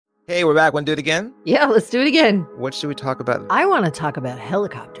Hey, we're back. Want to do it again? Yeah, let's do it again. What should we talk about? I want to talk about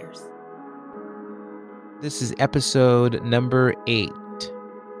helicopters. This is episode number 8.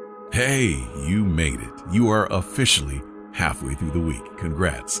 Hey, you made it. You are officially halfway through the week.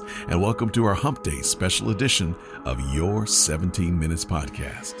 Congrats. And welcome to our Hump Day special edition of Your 17 Minutes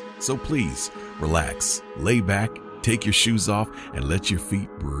Podcast. So please relax, lay back, take your shoes off, and let your feet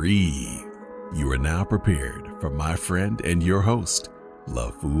breathe. You are now prepared for my friend and your host,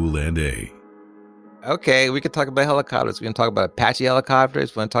 LaFool and A. Okay, we could talk about helicopters. We can talk about Apache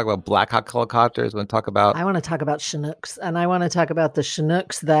helicopters. We want to talk about Black Hawk helicopters. We want to talk about... I want to talk about Chinooks, and I want to talk about the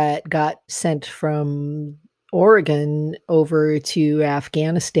Chinooks that got sent from Oregon over to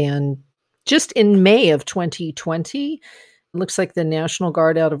Afghanistan just in May of 2020. It looks like the National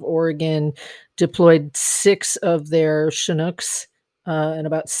Guard out of Oregon deployed 6 of their Chinooks and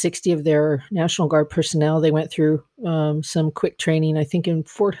about 60 of their National Guard personnel. They went through some quick training, I think in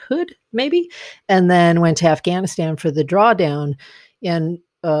Fort Hood, maybe, and then went to Afghanistan for the drawdown. And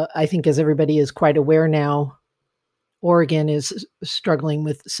I think, as everybody is quite aware now, Oregon is struggling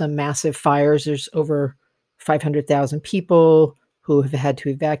with some massive fires. There's over 500,000 people who have had to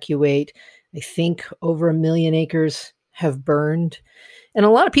evacuate. I think over 1 million acres have burned. And a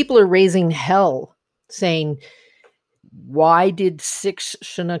lot of people are raising hell, saying, why did 6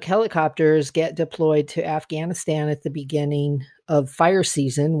 Chinook helicopters get deployed to Afghanistan at the beginning of fire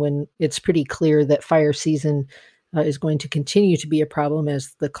season, when it's pretty clear that fire season is going to continue to be a problem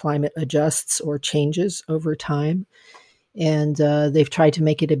as the climate adjusts or changes over time? And they've tried to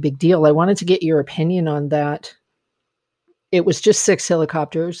make it a big deal. I wanted to get your opinion on that. It was just 6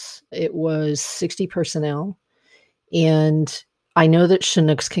 helicopters. It was 60 personnel. And I know that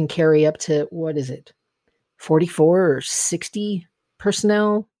Chinooks can carry up to, 44 or 60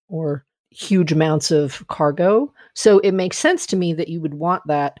 personnel, or huge amounts of cargo. So it makes sense to me that you would want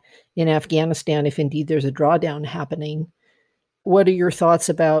that in Afghanistan if indeed there's a drawdown happening. What are your thoughts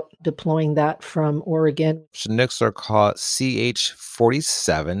about deploying that from Oregon? Chinooks are called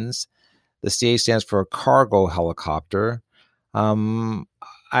CH-47s. The CH stands for cargo helicopter. I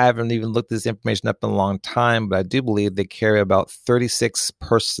haven't even looked this information up in a long time, but I do believe they carry about 36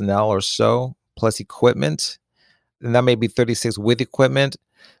 personnel or so, plus equipment. And that may be 36 with equipment,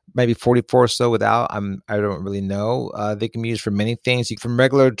 maybe 44 or so without. I don't really know. They can be used for many things, from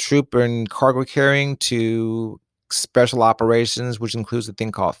regular troop and cargo carrying to special operations, which includes a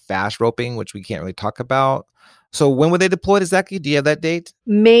thing called fast roping, which we can't really talk about. So when were they deployed exactly? Do you have that date?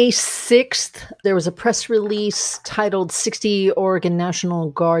 May 6th. There was a press release titled 60 Oregon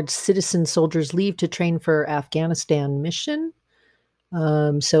National Guard citizen soldiers leave to train for Afghanistan mission.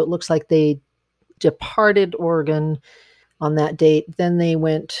 So it looks like they departed Oregon on that date. Then they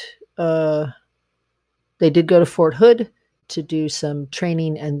went, they did go to Fort Hood to do some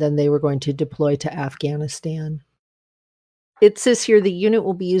training, and then they were going to deploy to Afghanistan. It says here the unit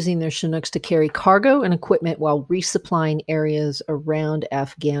will be using their Chinooks to carry cargo and equipment while resupplying areas around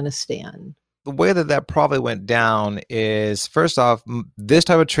Afghanistan. The way that probably went down is, first off, this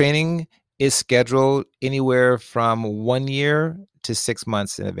type of training is scheduled anywhere from 1 year to 6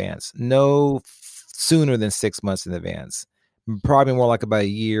 months in advance. No sooner than 6 months in advance. Probably more like about a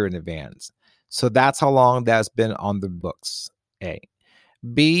year in advance. So that's how long that's been on the books, A.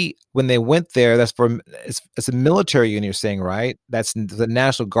 B, when they went there, it's a military unit, you're saying, right? That's the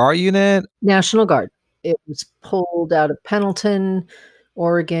National Guard unit? National Guard. It was pulled out of Pendleton,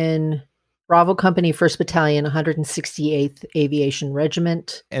 Oregon, Bravo Company, 1st Battalion, 168th Aviation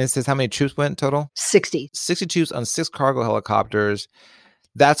Regiment. And it says how many troops went total? 60. 60 troops on 6 cargo helicopters.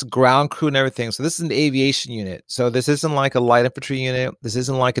 That's ground crew and everything. So this is an aviation unit. So this isn't like a light infantry unit. This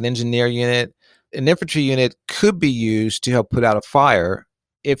isn't like an engineer unit. An infantry unit could be used to help put out a fire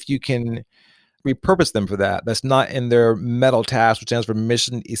if you can repurpose them for that. That's not in their METAL task, which stands for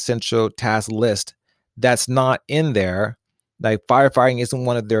Mission Essential Task List. That's not in there. Like, firefighting isn't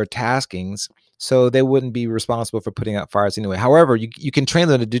one of their taskings, so they wouldn't be responsible for putting out fires anyway. However, you can train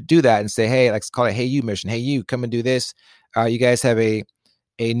them to do that and say, hey, let's call it Hey You mission. Hey you, come and do this. You guys have a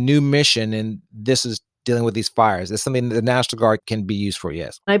new mission, and this is dealing with these fires. It's something that the National Guard can be used for,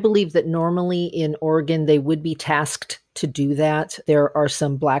 yes. I believe that normally in Oregon, they would be tasked to do that. There are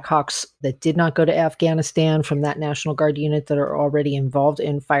some Black Hawks that did not go to Afghanistan from that National Guard unit that are already involved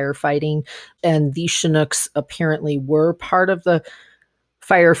in firefighting. And these Chinooks apparently were part of the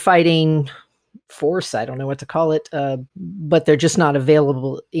firefighting force. I don't know what to call it, but they're just not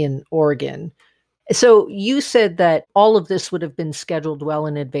available in Oregon. So you said that all of this would have been scheduled well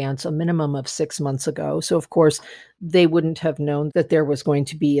in advance, a minimum of 6 months ago. So, of course, they wouldn't have known that there was going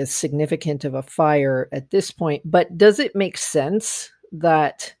to be as significant of a fire at this point. But does it make sense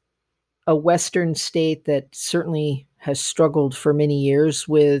that a Western state that certainly has struggled for many years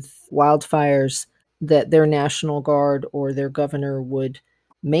with wildfires, that their National Guard or their governor would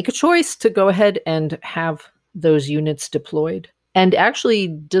make a choice to go ahead and have those units deployed? And actually,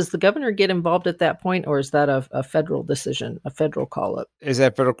 does the governor get involved at that point, or is that a federal decision, a federal call-up? Is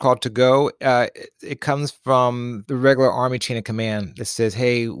that federal call to go? It comes from the regular Army chain of command that says,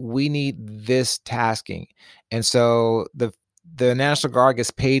 hey, we need this tasking. And so the National Guard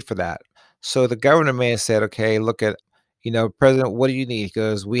gets paid for that. So the governor may have said, okay, look at, President, what do you need? He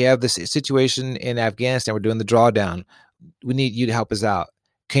goes, we have this situation in Afghanistan. We're doing the drawdown. We need you to help us out.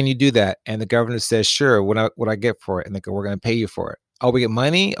 Can you do that? And the governor says, sure. What I get for it? And they go, we're going to pay you for it. Oh, we get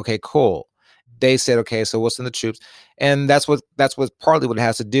money? Okay, cool. They said, okay, so we'll send the troops. And that's what partly what it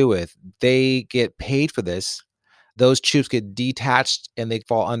has to do with. They get paid for this. Those troops get detached and they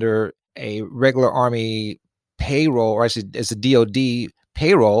fall under a regular Army payroll, or actually it's a DOD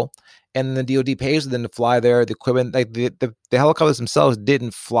payroll. And the DOD pays them to fly there. The equipment, like the helicopters themselves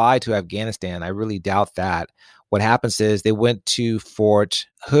didn't fly to Afghanistan. I really doubt that. What happens is they went to Fort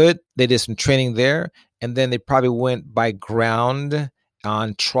Hood. They did some training there. And then they probably went by ground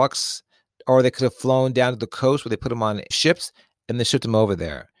on trucks, or they could have flown down to the coast where they put them on ships and they shipped them over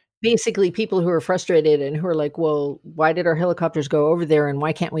there. Basically, people who are frustrated and who are like, well, why did our helicopters go over there and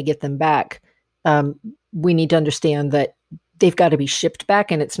why can't we get them back? We need to understand that they've got to be shipped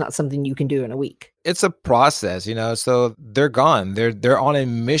back, and it's not something you can do in a week. It's a process, so they're gone. They're on a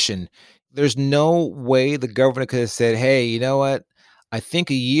mission. There's no way the governor could have said, hey, you know what? I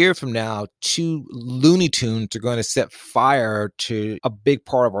think a year from now, 2 Looney Tunes are going to set fire to a big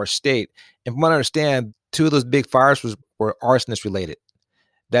part of our state. And from what I understand, 2 of those big fires were arsonist related.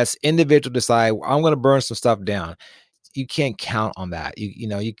 That's individual decide, I'm going to burn some stuff down. You can't count on that.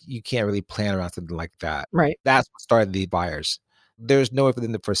 You can't really plan around something like that. Right. That's what started the fires. There's no way for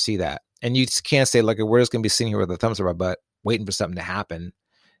them to foresee that. And you just can't say, look, we're just going to be sitting here with a thumbs up our butt, waiting for something to happen.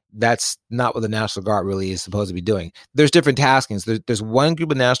 That's not what the National Guard really is supposed to be doing. There's different taskings. There's one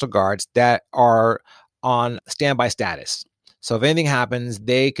group of National Guards that are on standby status. So if anything happens,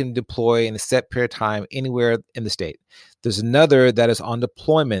 they can deploy in a set period of time anywhere in the state. There's another that is on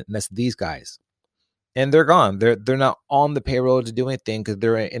deployment, and that's these guys. And they're gone. They're not on the payroll to do anything because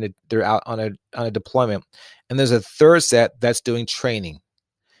they're out on a deployment. And there's a third set that's doing training.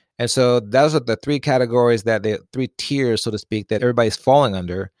 And so those are the 3 categories, the 3 tiers, so to speak, that everybody's falling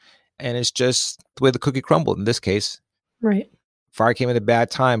under. And it's just the way the cookie crumbled in this case. Right. Fire came at a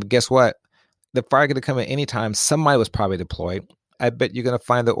bad time. But guess what? The fire could have come at any time. Somebody was probably deployed. I bet you're going to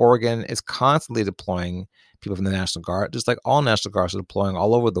find that Oregon is constantly deploying people from the National Guard, just like all National Guards are deploying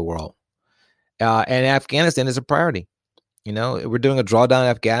all over the world. And Afghanistan is a priority. We're doing a drawdown in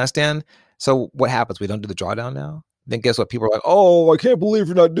Afghanistan. So what happens? We don't do the drawdown now? Then guess what? People are like, oh, I can't believe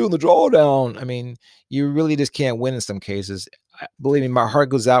you're not doing the drawdown. I mean, you really just can't win in some cases. Believe me, my heart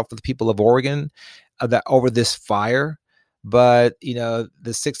goes out for the people of Oregon that over this fire. But,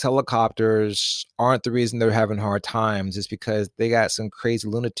 the 6 helicopters aren't the reason they're having hard times. It's because they got some crazy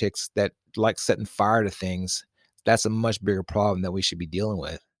lunatics that like setting fire to things. That's a much bigger problem that we should be dealing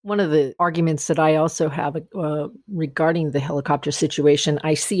with. One of the arguments that I also have regarding the helicopter situation,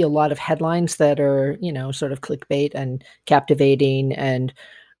 I see a lot of headlines that are, sort of clickbait and captivating and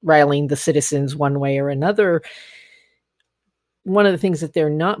riling the citizens one way or another. One of the things that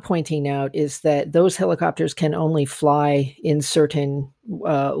they're not pointing out is that those helicopters can only fly in certain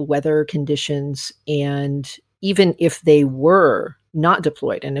weather conditions. And even if they were not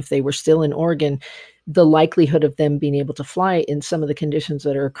deployed and if they were still in Oregon, the likelihood of them being able to fly in some of the conditions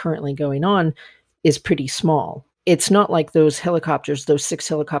that are currently going on is pretty small. It's not like those 6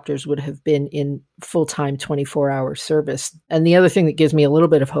 helicopters would have been in full-time 24-hour service. And the other thing that gives me a little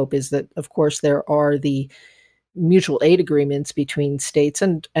bit of hope is that, of course, there are the mutual aid agreements between states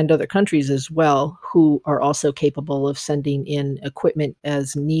and other countries as well, who are also capable of sending in equipment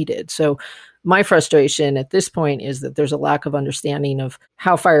as needed. So my frustration at this point is that there's a lack of understanding of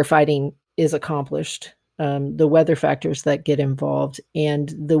how firefighting is accomplished, the weather factors that get involved,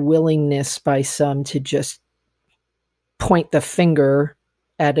 and the willingness by some to just point the finger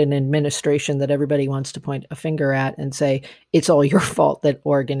at an administration that everybody wants to point a finger at and say, it's all your fault that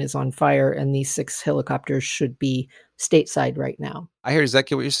Oregon is on fire and these 6 helicopters should be stateside right now. I hear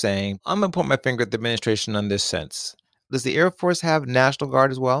exactly what you're saying. I'm going to point my finger at the administration on this sense. Does the Air Force have National Guard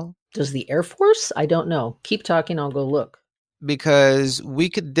as well? Does the Air Force? I don't know. Keep talking. I'll go look. Because we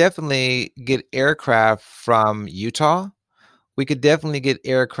could definitely get aircraft from Utah. We could definitely get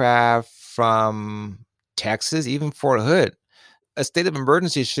aircraft from Texas, even Fort Hood. A state of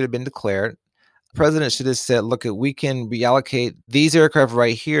emergency should have been declared. President should have said, look, we can reallocate these aircraft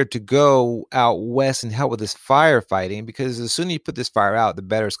right here to go out west and help with this firefighting, because the sooner you put this fire out, the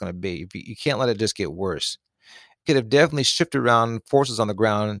better it's going to be. You can't let it just get worse. Could have definitely shifted around forces on the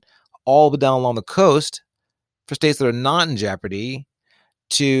ground all the way down along the coast for states that are not in jeopardy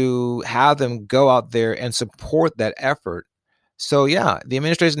to have them go out there and support that effort. So yeah, the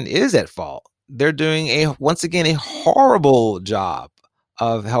administration is at fault. They're doing once again a horrible job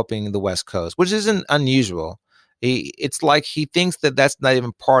of helping the West Coast, which isn't unusual. It's like he thinks that that's not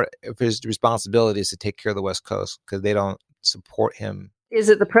even part of his responsibilities to take care of the West Coast because they don't support him. Is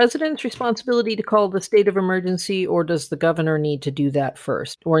it the president's responsibility to call the state of emergency, or does the governor need to do that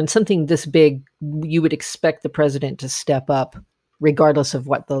first? Or in something this big, you would expect the president to step up regardless of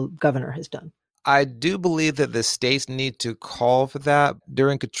what the governor has done? I do believe that the states need to call for that.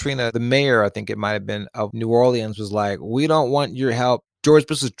 During Katrina, the mayor, I think it might have been, of New Orleans was like, we don't want your help. George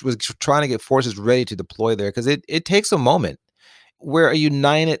Bush was trying to get forces ready to deploy there because it takes a moment. We're a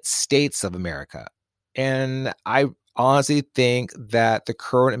United States of America. And I honestly think that the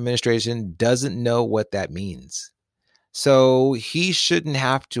current administration doesn't know what that means. So he shouldn't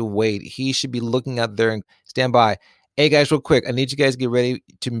have to wait. He should be looking out there and stand by. Hey guys, real quick, I need you guys to get ready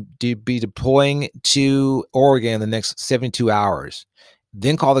to be deploying to Oregon in the next 72 hours.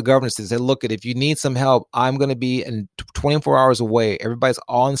 Then call the governor and say, look, if you need some help, I'm going to be in 24 hours away. Everybody's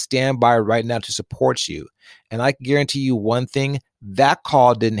on standby right now to support you. And I can guarantee you one thing, that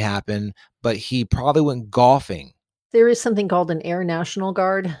call didn't happen, but he probably went golfing. There is something called an Air National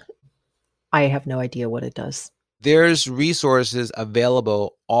Guard. I have no idea what it does. There's resources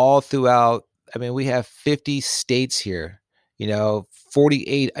available all throughout. I mean, we have 50 states here,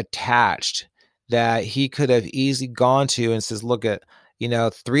 48 attached that he could have easily gone to and says, look at,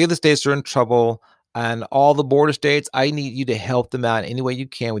 3 of the states are in trouble and all the border states, I need you to help them out any way you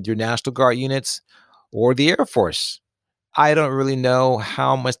can with your National Guard units or the Air Force. I don't really know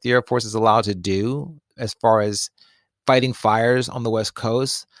how much the Air Force is allowed to do as far as fighting fires on the West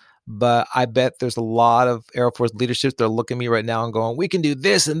Coast. But I bet there's a lot of Air Force leadership that are looking at me right now and going, we can do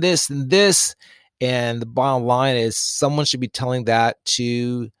this and this and this. And the bottom line is someone should be telling that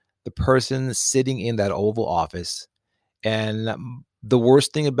to the person sitting in that Oval Office. And the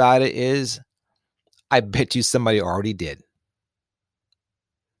worst thing about it is I bet you somebody already did.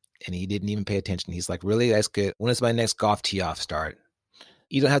 And he didn't even pay attention. He's like, really? That's good. When does my next golf tee off start?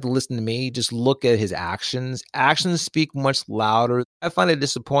 You don't have to listen to me. Just look at his actions. Actions speak much louder. I find it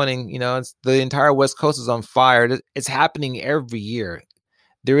disappointing. The entire West Coast is on fire. It's happening every year.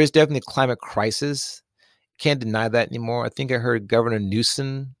 There is definitely a climate crisis. Can't deny that anymore. I think I heard Governor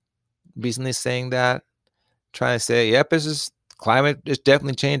Newsom recently saying that, trying to say, yep, it's just climate is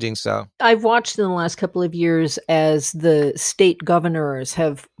definitely changing. So I've watched in the last couple of years as the state governors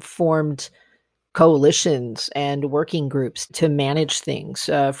have formed coalitions and working groups to manage things.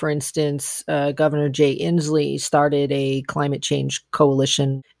 For instance, Governor Jay Inslee started a climate change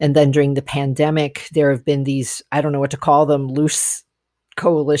coalition. And then during the pandemic, there have been these, I don't know what to call them, loose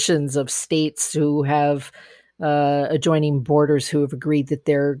coalitions of states who have adjoining borders who have agreed that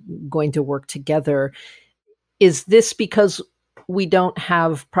they're going to work together. Is this because we don't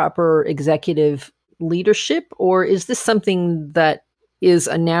have proper executive leadership, or is this something that is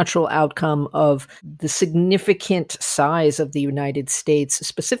a natural outcome of the significant size of the United States,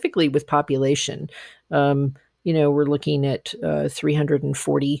 specifically with population? We're looking at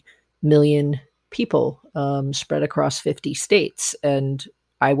 340 million people spread across 50 states. And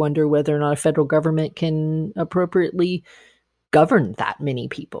I wonder whether or not a federal government can appropriately govern that many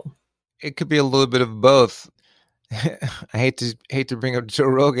people. It could be a little bit of both. I hate to bring up Joe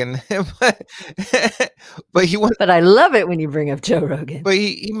Rogan, but I love it when you bring up Joe Rogan. But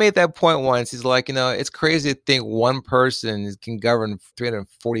he made that point once. He's like, it's crazy to think one person can govern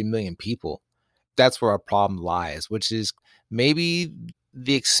 340 million people. That's where our problem lies, which is maybe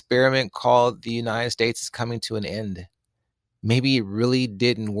the experiment called the United States is coming to an end. Maybe it really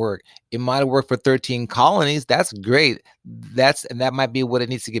didn't work. It might have worked for 13 colonies. That's great. And that might be what it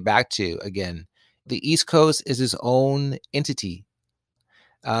needs to get back to again. The East Coast is its own entity.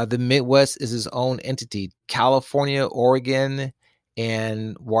 The Midwest is its own entity. California, Oregon,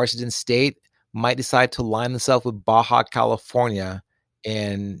 and Washington State might decide to line themselves with Baja California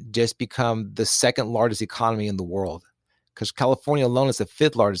and just become the second largest economy in the world. Because California alone is the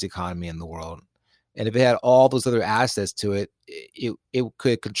 5th largest economy in the world. And if it had all those other assets to it, it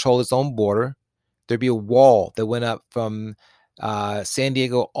could control its own border. There'd be a wall that went up from San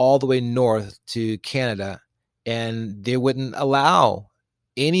Diego all the way north to Canada, and they wouldn't allow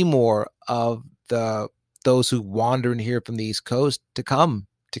any more of those who wander in here from the East Coast to come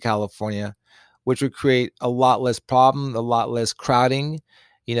to California which would create a lot less problem, a lot less crowding,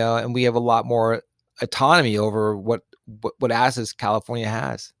 and we have a lot more autonomy over what assets California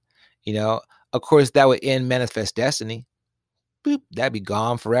has. Of course, that would end Manifest Destiny. Boop, that'd be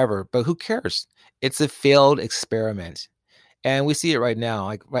gone forever. But who cares? It's a failed experiment. And we see it right now.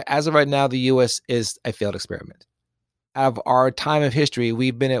 Like as of right now, the U.S. is a failed experiment. Out of our time of history,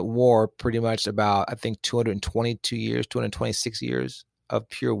 we've been at war pretty much about, I think, 226 years of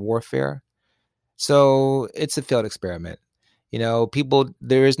pure warfare. So it's a failed experiment.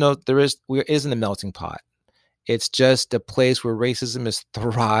 There isn't a melting pot. It's just a place where racism has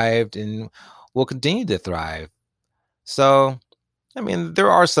thrived and will continue to thrive. So, I mean, there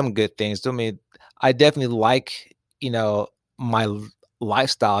are some good things. I definitely like, my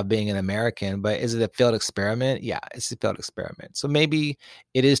lifestyle of being an American, but is it a failed experiment? Yeah, it's a failed experiment. So maybe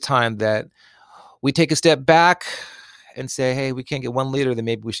it is time that we take a step back and say, hey, we can't get one leader, then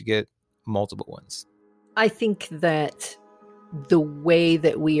maybe we should get multiple ones. I think that the way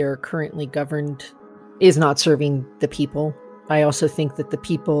that we are currently governed is not serving the people. I also think that the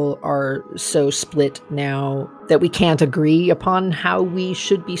people are so split now that we can't agree upon how we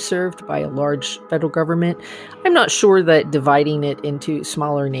should be served by a large federal government. I'm not sure that dividing it into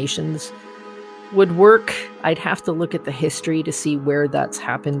smaller nations would work. I'd have to look at the history to see where that's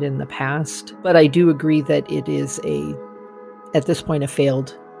happened in the past. But I do agree that it is at this point, a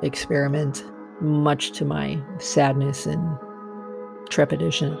failed experiment, much to my sadness and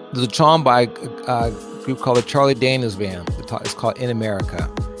trepidation. There's a song by a group called the Charlie Daniels Band. It's called In America.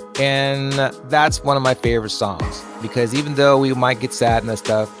 And that's one of my favorite songs because even though we might get sad and that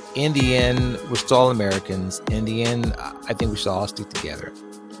stuff, in the end, we're still all Americans. In the end, I think we should all stick together,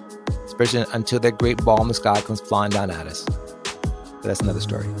 especially until that great ball in the sky comes flying down at us. But that's another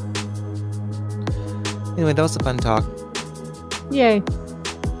story. Anyway, that was a fun talk. Yay.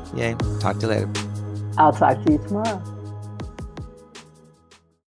 Talk to you later. I'll talk to you tomorrow.